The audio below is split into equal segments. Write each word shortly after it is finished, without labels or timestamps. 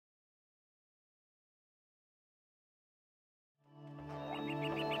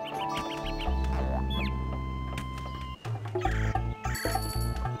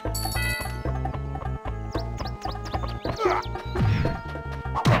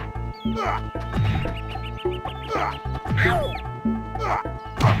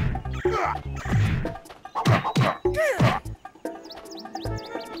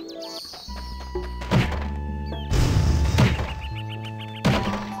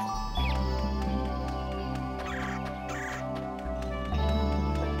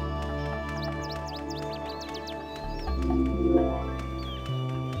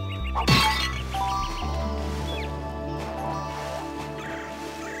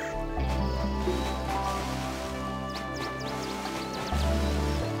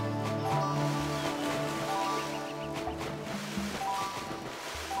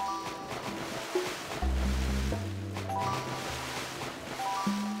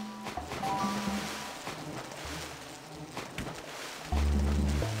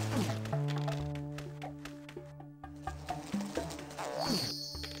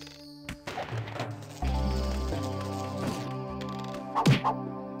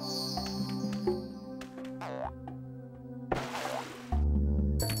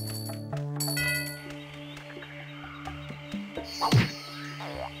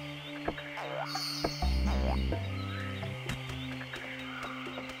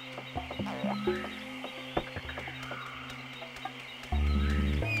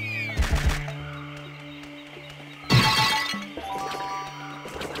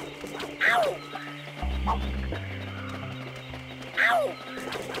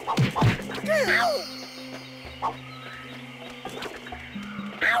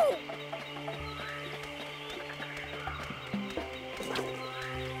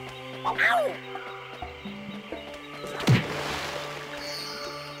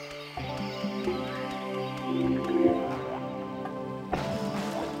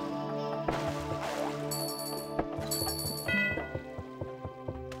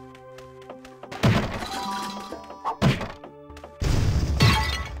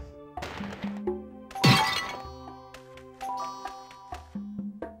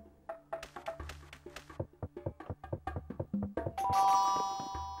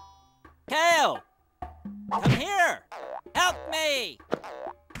Kao! Come here! Help me!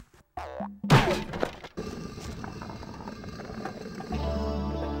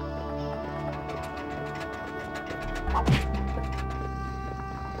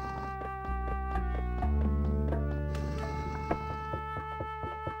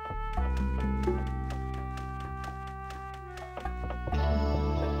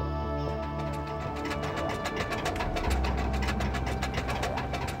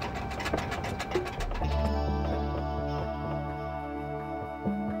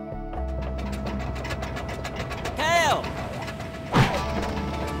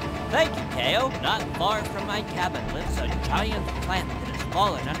 Thank you, Kao. Not far from my cabin lives a giant plant that has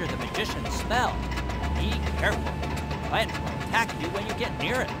fallen under the magician's spell. Be careful. The plant will attack you when you get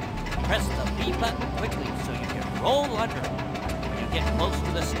near it. Press the B button quickly so you can roll under it. When you get close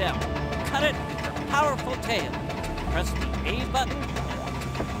to the stem, cut it with your powerful tail. Press the A button.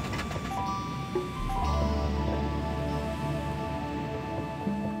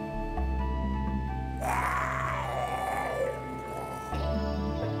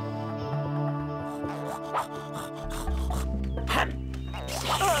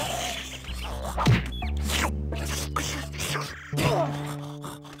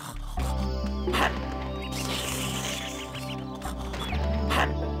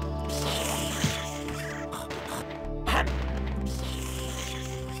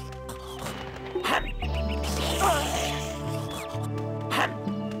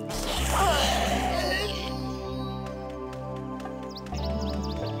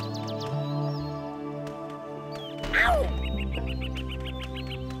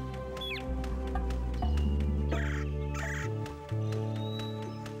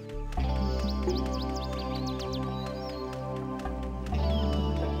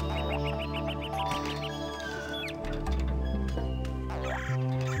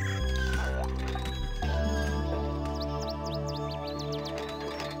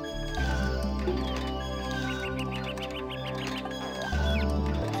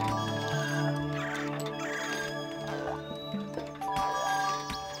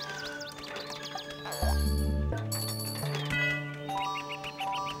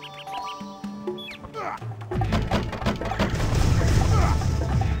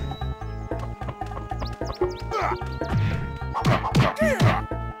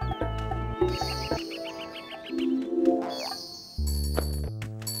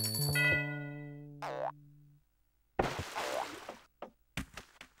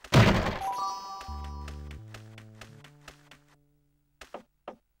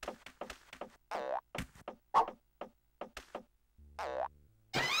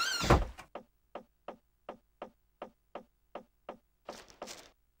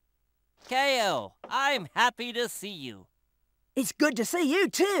 Kao. I'm happy to see you. It's good to see you,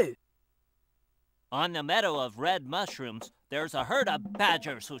 too. On the meadow of red mushrooms, there's a herd of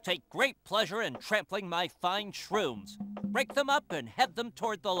badgers who take great pleasure in trampling my fine shrooms. Break them up and head them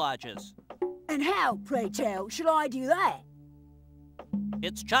toward the lodges. And how, pray tell, shall I do that?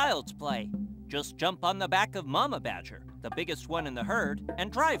 It's child's play. Just jump on the back of Mama Badger, the biggest one in the herd,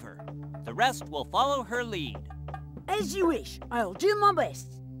 and drive her. The rest will follow her lead. As you wish. I'll do my best.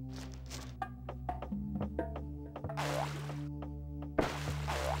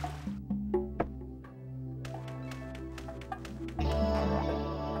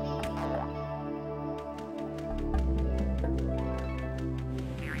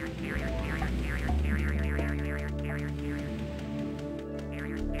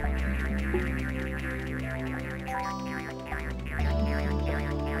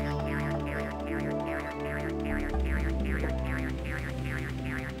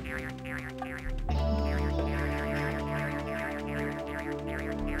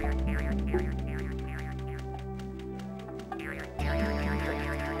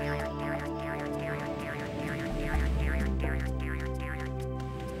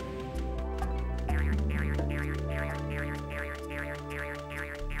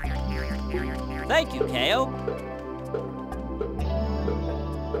 Thank you, Kao.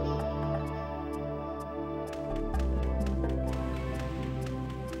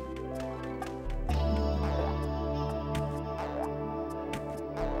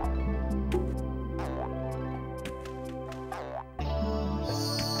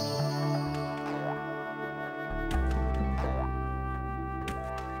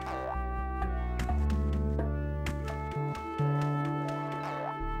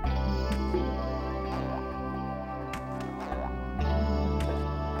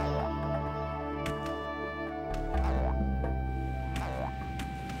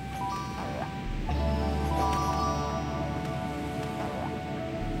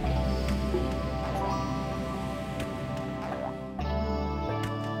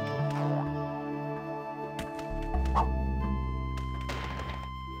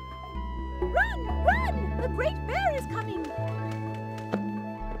 Run! Run! The great bear is coming!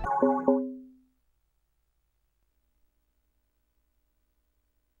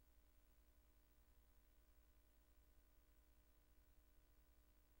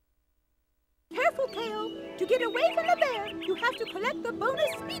 Careful, Kao! To get away from the bear, you have to collect the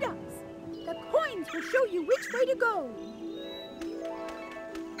bonus speed-ups. The coins will show you which way to go.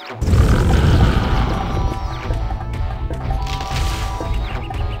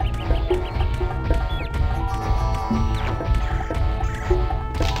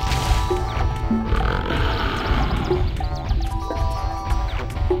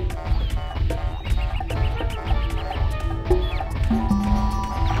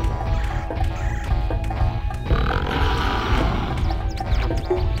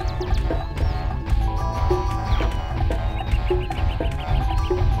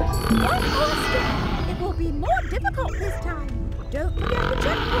 It will be more difficult this time. Don't forget the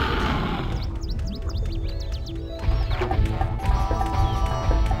checkpoint.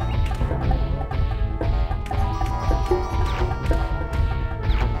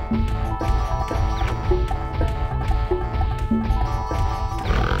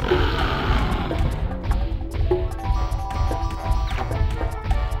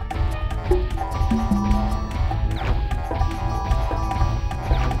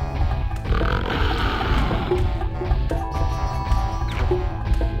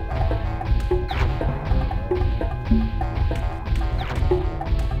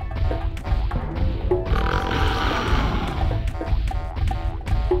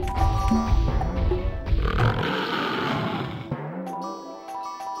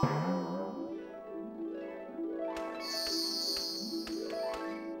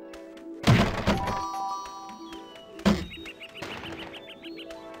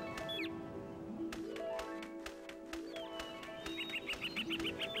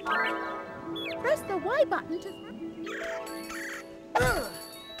 Press the Y button to...